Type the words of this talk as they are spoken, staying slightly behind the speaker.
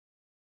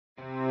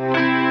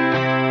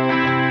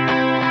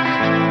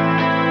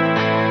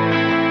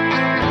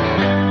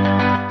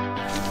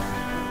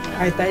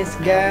I thank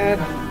God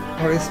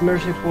for His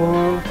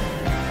merciful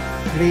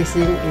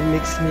blessing. It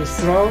makes me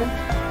strong,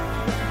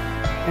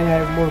 and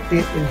I have more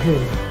faith in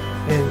Him.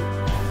 And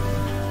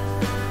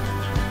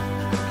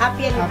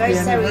happy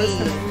anniversary!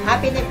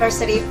 Happy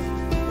anniversary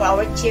for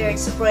our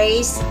church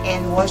praise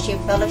and worship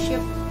fellowship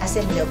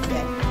Assembly of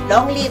God.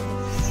 Long live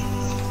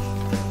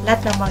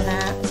lahat ng mga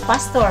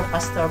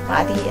Pastor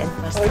Buddy and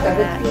Pastor the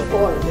good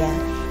people.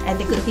 And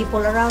the good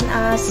people around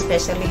us,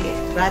 especially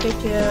Brother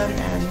John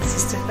and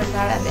Sister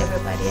Pilar and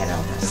everybody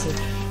around us.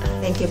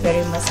 Thank you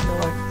very much,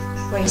 Lord.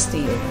 Praise to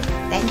you.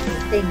 Thank you.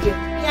 Thank you.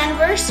 Happy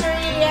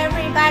anniversary,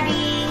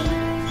 everybody.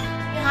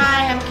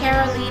 Hi, I'm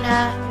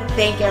Carolina.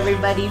 Thank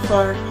everybody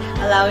for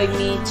allowing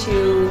me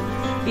to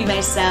be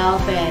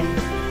myself, and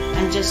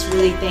I'm just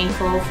really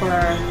thankful for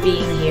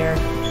being here.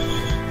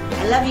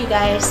 I love you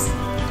guys.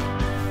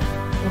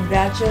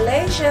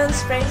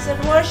 Congratulations, Praise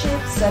and Worship,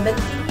 17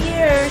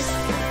 years.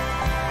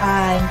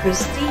 I'm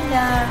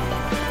Christina,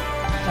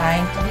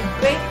 trying to be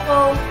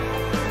grateful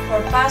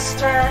for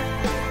Pastor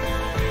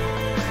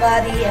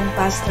Buddy and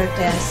Pastor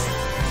Tess.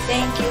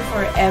 Thank you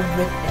for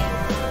everything.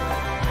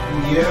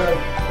 Year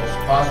as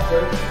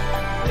pastor,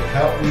 they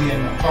helped me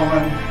in the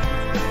common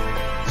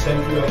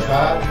Assembly of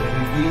God.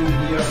 We've been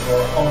here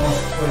for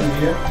almost 20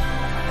 years,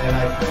 and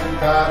I thank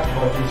God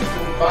for these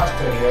two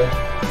pastors here.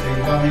 They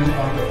coming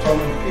on the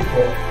common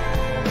people.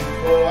 We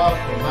grow up,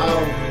 and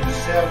now we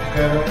serve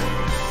together.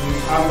 We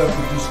honor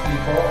with these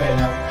people, and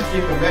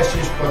keep a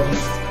message for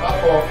this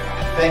couple.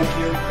 Thank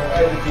you for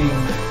everything.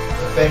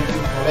 Thank you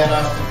for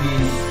letting us to be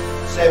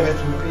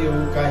servants with you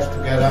guys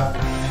together.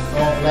 And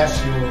God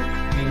bless you.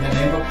 In the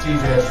name of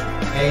Jesus,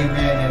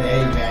 amen and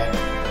amen.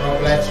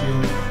 God bless you.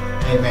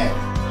 Amen.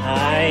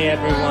 Hi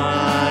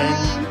everyone.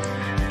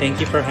 Thank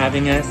you for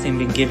having us and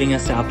giving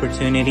us the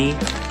opportunity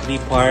to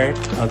be part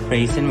of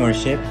Praise and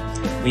Worship.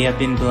 We have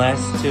been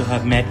blessed to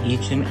have met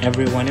each and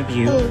every one of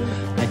you.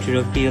 I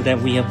truly feel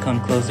that we have come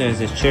closer as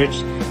a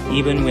church,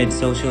 even with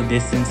social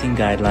distancing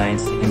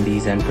guidelines in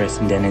these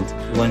unprecedented.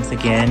 Once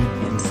again,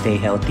 and stay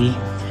healthy.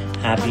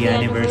 Happy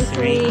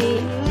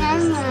anniversary.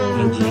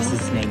 In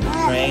Jesus' name we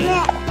pray.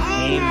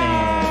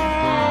 Amen.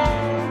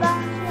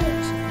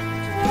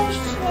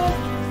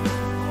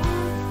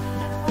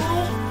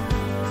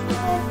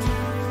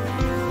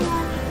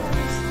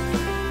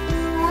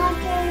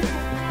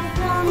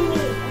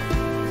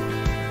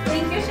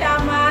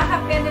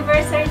 Happy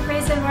anniversary,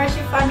 Praise and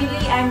Worship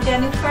family. I'm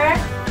Jennifer.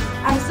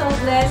 I'm so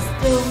blessed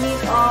to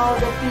meet all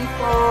the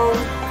people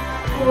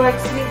who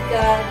works with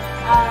God.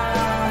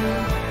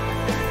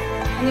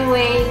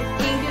 Anyway,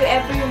 thank you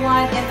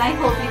everyone, and I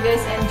hope you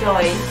guys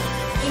enjoy.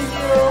 Thank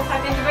you.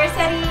 Happy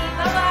anniversary.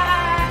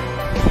 Bye-bye.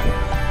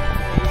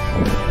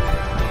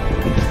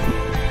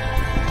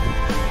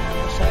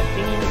 Sa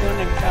tingin ko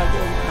nagtago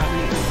ang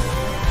aming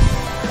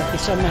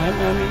pakisamahan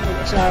namin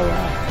mag-asawa.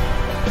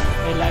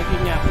 Eh, lagi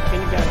niya ako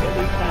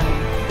pinagagalitan.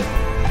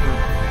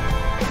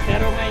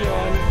 Pero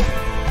ngayon,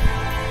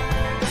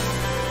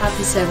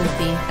 happy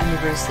 17th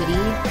anniversary,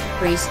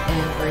 Praise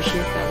and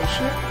Worship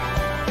Fellowship.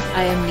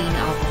 I am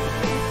Lina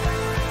Alvarado.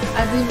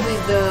 I've been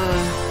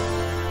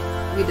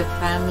with the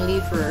family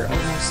for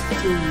almost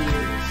 2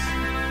 years,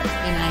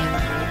 and I am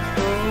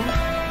grateful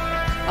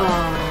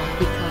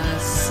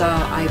because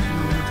I've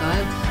known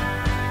God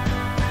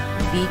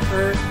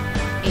deeper.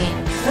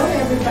 Hello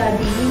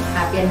everybody!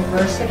 Happy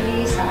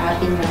anniversary sa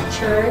ating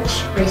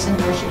church, Praise and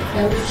Worship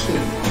Fellowship.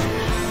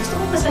 Gusto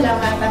ko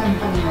pasalamatan ng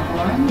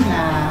Panginoon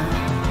na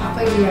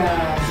ako'y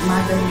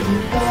gumagano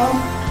dito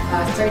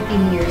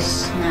 13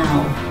 years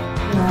now.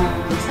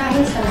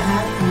 Mensahe sa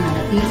lahat ng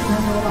nanatig na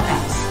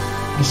mawakas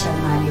ay siyang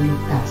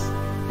maliligtas.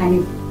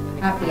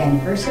 Happy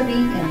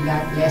anniversary and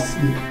God bless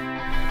you.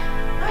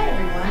 Hi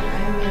everyone,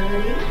 I'm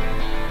Melody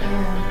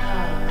and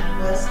I'm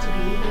blessed to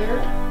be here.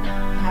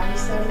 Happy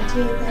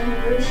 17th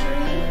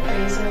anniversary,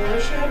 Praise and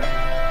Worship,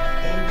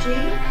 AG.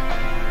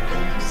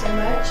 Thank you so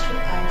much.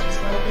 I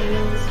just love being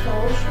in this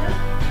fellowship.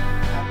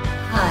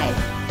 Hi,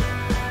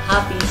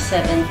 happy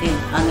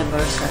 17th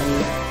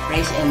anniversary,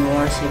 Praise and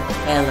Worship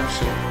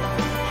Fellowship.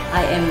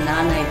 I am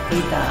Nanay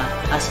Pita,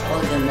 as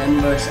all the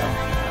members of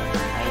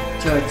my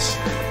church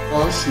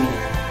calls me.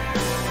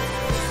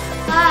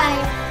 Hi,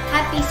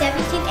 happy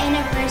 17th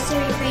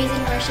anniversary, Praise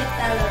and Worship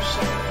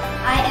Fellowship.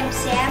 I am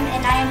Sam,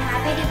 and I am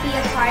happy to be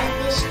a part of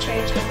this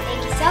church, and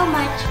thank you so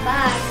much.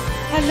 Bye.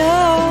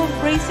 Hello,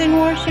 Praise and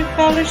Worship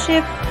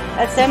Fellowship,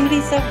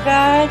 Assemblies of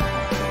God.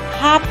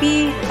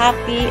 Happy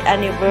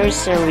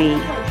anniversary.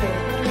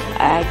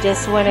 I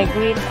just want to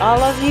greet all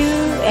of you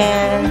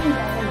and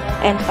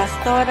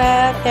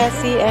Pastora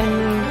Tessie and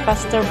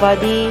Pastor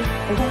Buddy.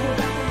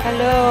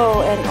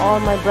 Hello, and all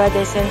my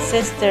brothers and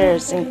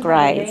sisters in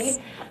Christ.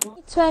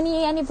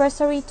 20th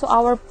anniversary to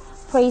our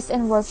Praise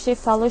and Worship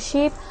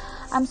Fellowship.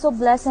 I'm so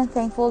blessed and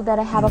thankful that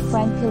I have a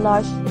friend,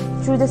 Pilar,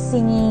 through the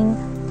singing.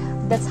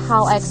 That's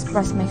how I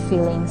express my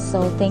feelings.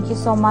 So thank you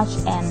so much,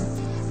 and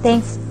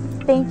thank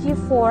you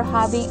for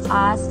having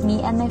us, me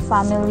and my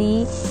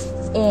family,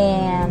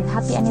 and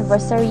happy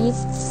anniversary.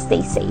 Stay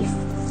safe.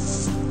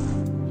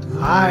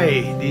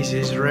 Hi, this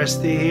is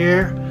Rusty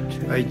here.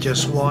 I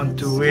just want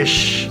to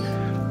wish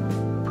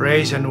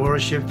Praise and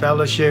Worship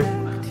Fellowship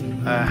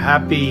a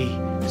happy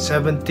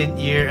 17th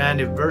year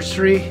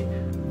anniversary.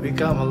 We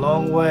come a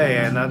long way.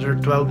 Another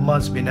 12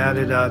 months been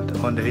added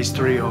on the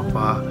history of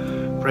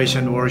Praise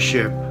and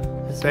Worship.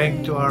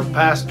 Thank to our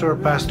pastor,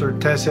 Pastor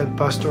Tess and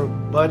Pastor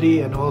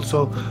Buddy, and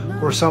also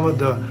for some of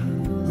the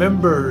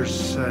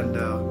members and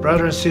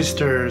brothers and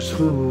sisters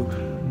who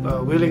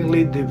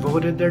willingly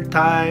devoted their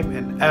time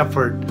and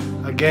effort.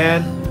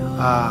 Again,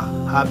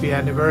 happy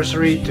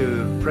anniversary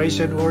to Praise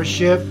and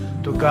Worship.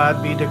 To God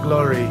be the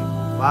glory.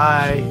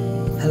 Bye.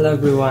 Hello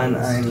everyone,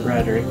 I'm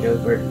Brother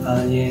Gilbert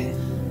Alye.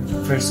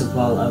 First of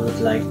all, I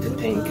would like to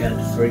thank God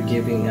for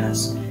giving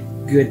us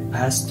good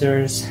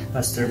pastors,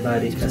 Pastor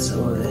Buddy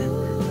Casaul,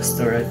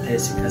 Pastor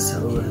Artesi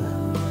Casaul.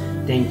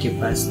 Thank you,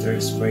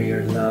 pastors, for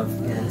your love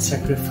and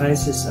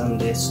sacrifices on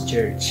this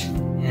church.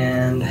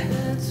 And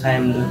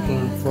I'm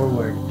looking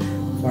forward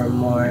for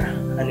more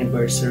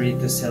anniversary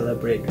to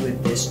celebrate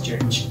with this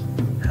church.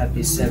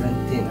 Happy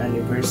 17th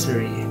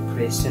anniversary,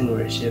 Praise and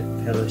Worship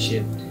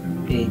Fellowship,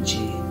 AG.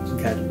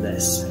 God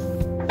bless.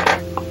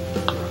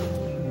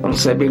 Ang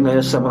sabi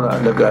ngayon sa mga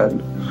alagad,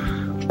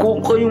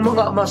 kung kayong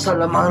mga ama sa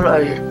laman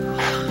ay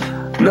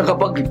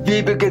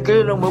nakapagbibigay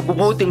kayo ng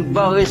mabubuting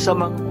bagay sa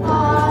mga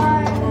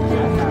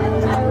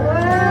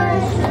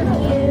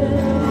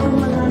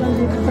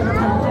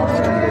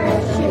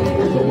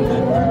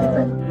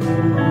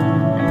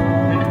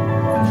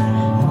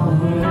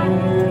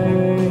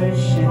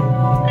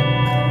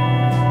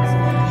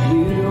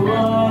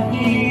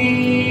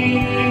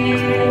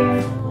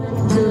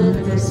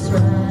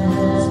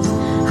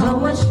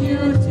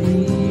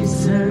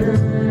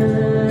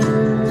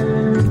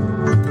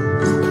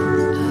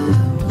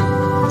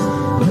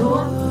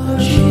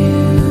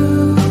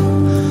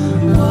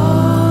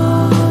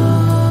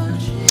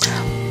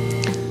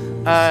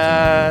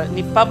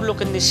ni Pablo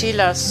ken ni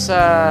Silas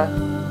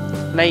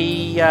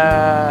nay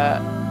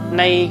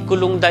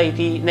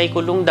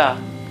kulungda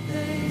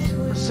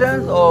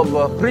percent of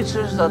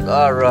preachers that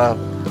are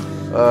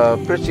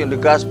preaching the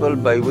gospel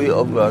by way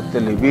of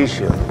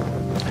television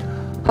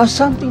has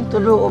something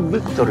to do of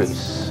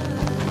victories.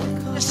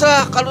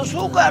 Sa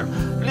kalusugan,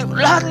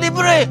 lahat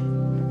libre.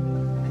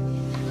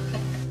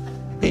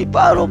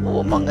 Paano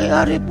po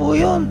mangyayari po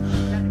yun?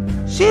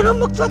 Sino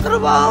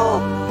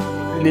magtatrabaho?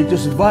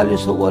 Religious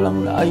values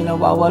ay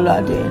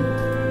nawawala din.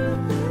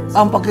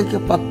 Ang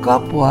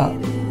pakikipagkapwa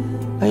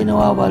ay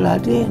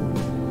nawawala din.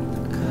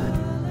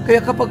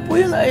 Kaya kapag po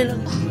yun ay...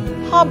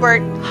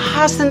 Robert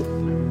hasn't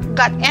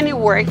got any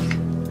work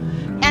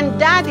and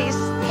Daddy's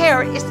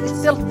hair is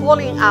still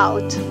falling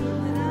out.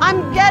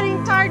 I'm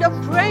getting tired of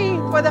praying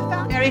for the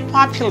family. Very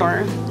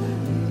popular.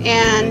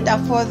 And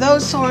for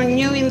those who are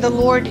new in the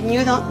Lord and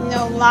you don't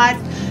know a lot,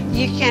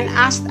 you can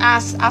ask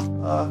us.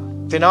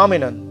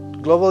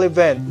 Phenomenon, global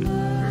event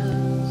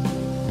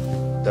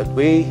that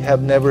we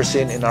have never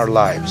seen in our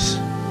lives.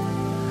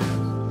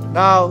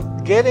 Now,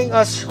 getting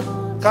us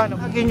kind of...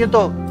 Lagi nyo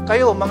to,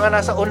 kayo, mga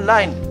nasa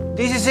online.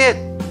 This is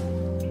it.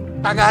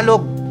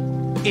 Tagalog.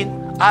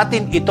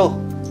 Atin ito.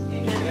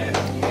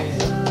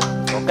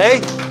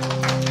 Okay?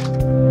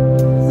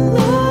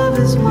 Love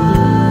is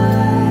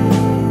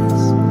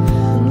wise.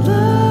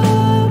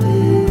 Love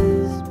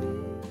is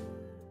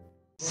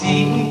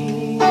see.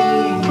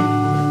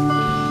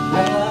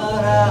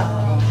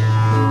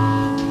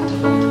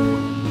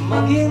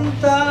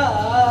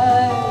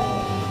 Maghintay.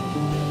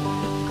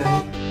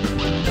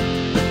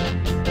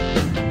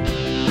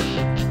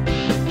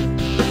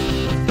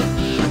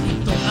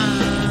 Ito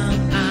ang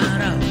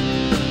araw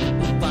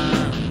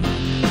upang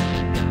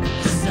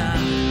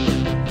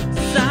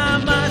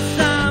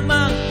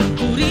sama-samang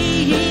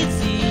purihin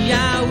si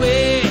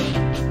Yahweh.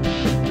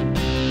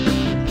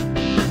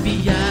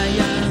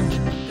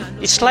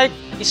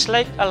 It's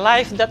like a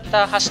life that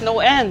has no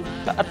end.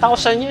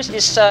 1,000 years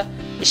is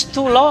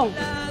too long.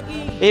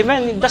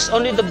 Amen. That's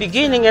only the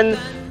beginning, and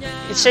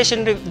it says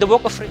in the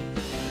book of...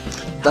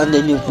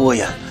 Tandaan niyo po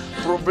yan.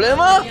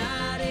 Problema?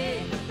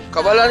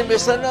 Kawalan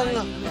bisa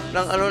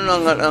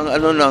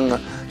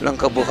ng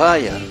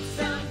kabuhayan.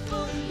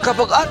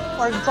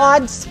 For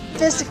God's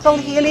physical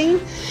healing,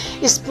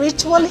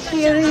 spiritual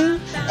healing,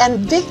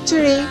 and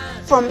victory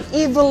from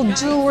evil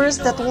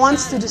doers that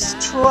wants to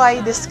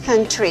destroy this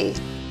country.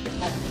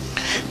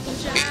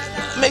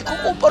 May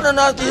kukumpara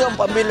natin ang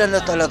pamilya na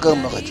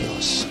talagang mga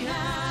Diyos.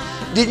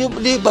 Di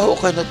ba ho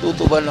kayo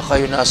natutuwa na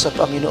kayo nasa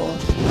Panginoon?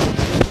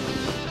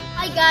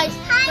 Hi guys,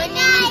 my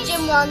name is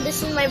Jim Long.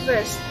 This is my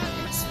verse.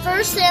 It's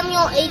 1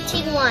 Samuel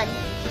 18:1.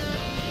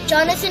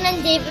 Jonathan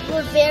and David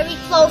were very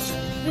close,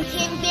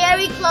 became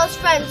very close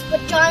friends,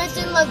 but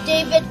Jonathan loved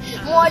David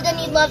more than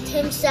he loved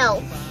himself.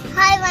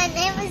 Hi, my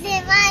name is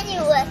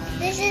Emmanuel.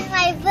 This is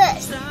my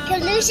verse.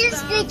 Colossians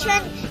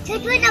 3:20.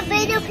 Children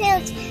obey their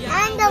parents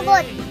and the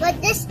Lord, but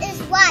this is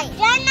why.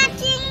 John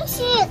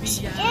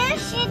 19:6. There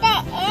should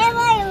I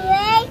ever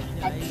way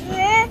a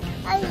true,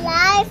 a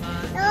life,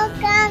 no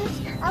comes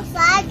a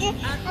Father,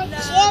 a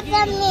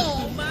children me.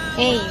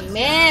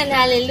 Amen.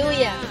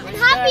 Hallelujah. And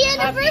happy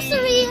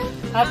anniversary.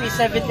 Happy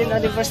 17th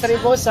anniversary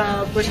po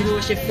sa Praise and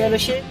Worship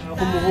Fellowship.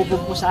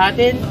 Humuhubog po sa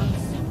atin.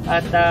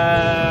 At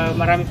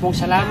marami pong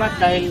salamat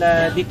dahil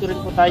dito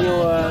rin po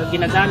tayo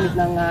ginagamit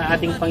ng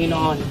ating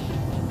Panginoon.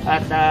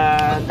 At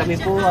kami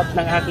po at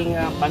ng aking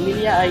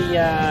pamilya ay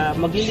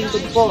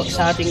maglilingkod po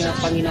sa ating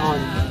Panginoon.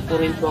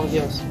 Purihin po ang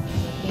Diyos.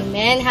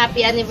 Amen.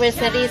 Happy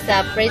anniversary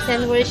sa Praise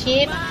and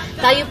Worship.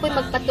 Tayo po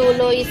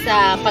magpatuloy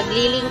sa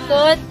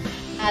paglilingkod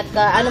at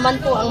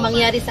anuman po ang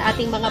mangyari sa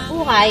ating mga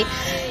buhay.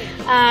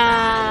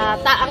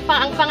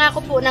 Ang pangako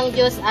po ng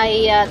Diyos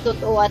ay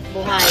totoo at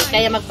buhay.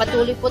 Kaya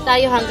magpatuloy po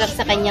tayo hanggang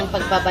sa kanyang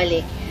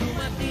pagbabalik.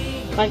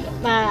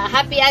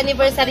 Happy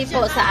anniversary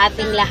po sa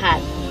ating lahat.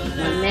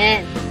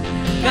 Amen.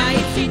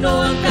 Kahit sino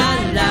ang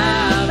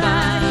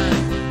kalaban,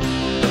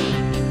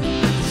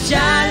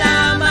 siya lang